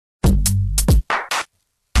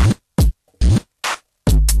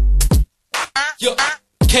Yo,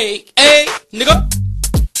 K-A, nigga.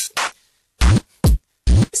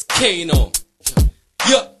 It's Kano.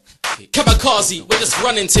 Yo, kamikaze, we're just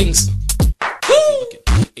running things. Woo!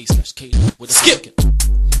 A/Kano with a skip.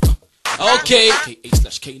 Okay.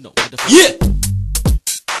 K/Kano with a yeah.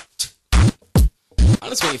 I'm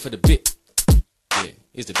just waiting for the bit. Yeah,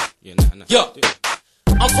 here's the bit. Yeah, nah. Yo.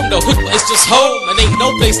 I'm from the hood, but it's just home. And ain't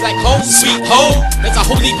no place like home, sweet home. There's a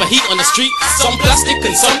whole heap of heat on the street, some plastic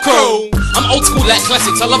and some chrome. I'm old school like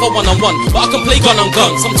classics, I love a one-on-one, but I can play gun on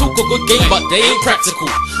gun. Some talk a good game, but they ain't practical,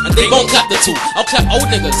 and they won't clap the two. I'll clap old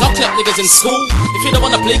niggas, I'll clap niggas in school. If you don't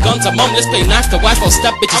wanna play guns, I'm mum, let's play knife to wife, I'll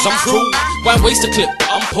stab bitches, I'm cruel. Why waste a clip?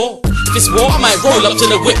 I'm poor. If it's war, I might roll up to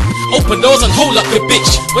the whip, open doors and hold up your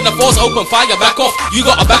bitch. When the doors open, fire back off. You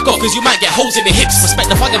gotta back off, cause you might get holes in the hips. Respect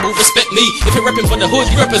the fire, will respect me. If you're repping for the hood,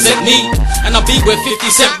 you represent me. And I'll be where 50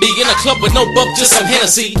 Cent be, in a club with no bub, just some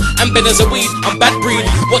Hennessy. And Ben as a weed, I'm bad breed.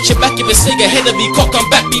 Watch your back if you stay ahead of me. Cock, I'm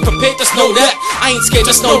back, be prepared, just know that. I ain't scared,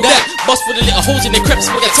 just know that. Bust for the little holes in the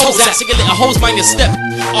creps, where your toes at. So your little holes, mind your step.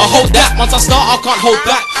 I'll hold that, once I start, I can't hold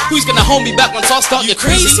back. Who's gonna hold me back once I start? You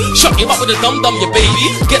crazy? Shut him up with a dum-dum, your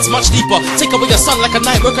baby. Gets much deeper, take away your son like a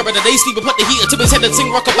night worker and a day sleeper. Put the heater to his head and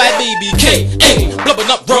sing rockabye baby. K-A,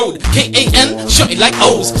 blubbing up road. K-A-N, shut it like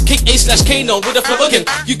O's. K-A/Kano with a flow again.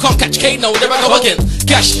 You can't catch Kano, there I go again.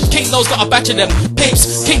 Cash, Kano's got a batch of them.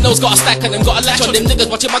 Papes, Kano's got a stack of them. Got a latch on them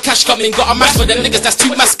niggas watching my cash coming. Got a match for them niggas that's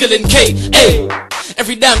too masculine. K-A,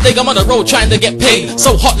 every damn day I'm on the road trying to get paid.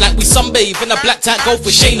 So hot like we sunbathe in a black tank, go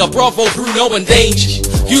for Shayna, Bravo, Bruno and Dange.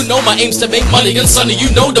 You know my aim's to make money and sonny, you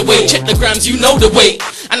know the way. Check the grams, you know the weight.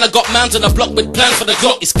 And I got mans on the block with plans for the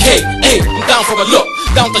Glock. It's K-A, I'm down for a look.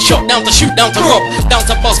 Down to shot, down to shoot, down to rob. Down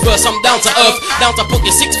to bust verse, I'm down to earth. Down to put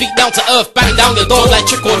your 6 feet down to earth. Bang down the door like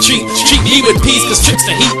trick or treat. Treat me with peas cause tricks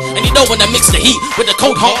the heat. And you don't wanna mix the heat with the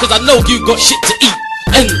cold heart cause I know you got shit to eat.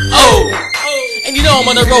 N-O. And you know I'm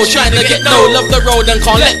on the road trying to get low. Love the road and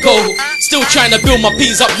can't let go. Still trying to build my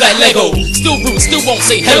peas up like Lego. Still rude, still won't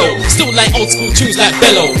say hello. Still like old school tunes like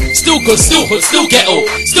Bello. Still good, still hood, still ghetto.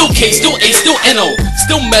 Still K, still A, still N-O.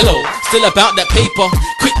 Still mellow, still about that paper.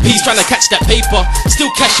 Quick peas trying to catch that paper. Still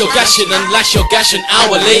cash your gashing and lash your gash an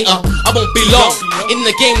hour later. I won't be long in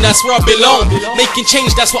the game, that's where I belong. Making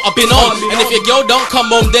change, that's what I've been on. And if your girl don't come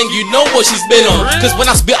home, then you know what she's been on. Cause when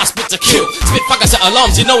I spit to kill. Spit faggots at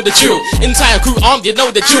alarms, you know the drill. Entire crew armed, you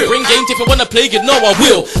know the drill. Bring games if you wanna play, you know I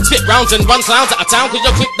will. Spit rounds and run clowns out of town, cause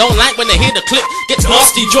your clip don't like when they hear the clip. Gets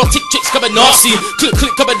nasty, draw tick tricks coming nasty. Click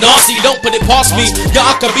click coming nasty, don't put it past me. Yeah,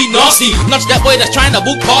 I can be nasty. Nudge that boy that's trying to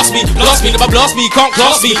walk past me. Blast me, never blast me, can't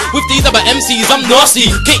class me. With these other MCs, I'm nasty.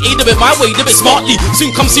 K.A. do it my way, do it smartly.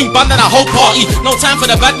 Soon come, soon band and a whole party. No time for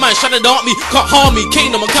the bad man trying to dart me. Can't harm me,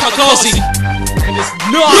 Kano and kamikaze. And it's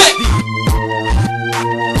nasty.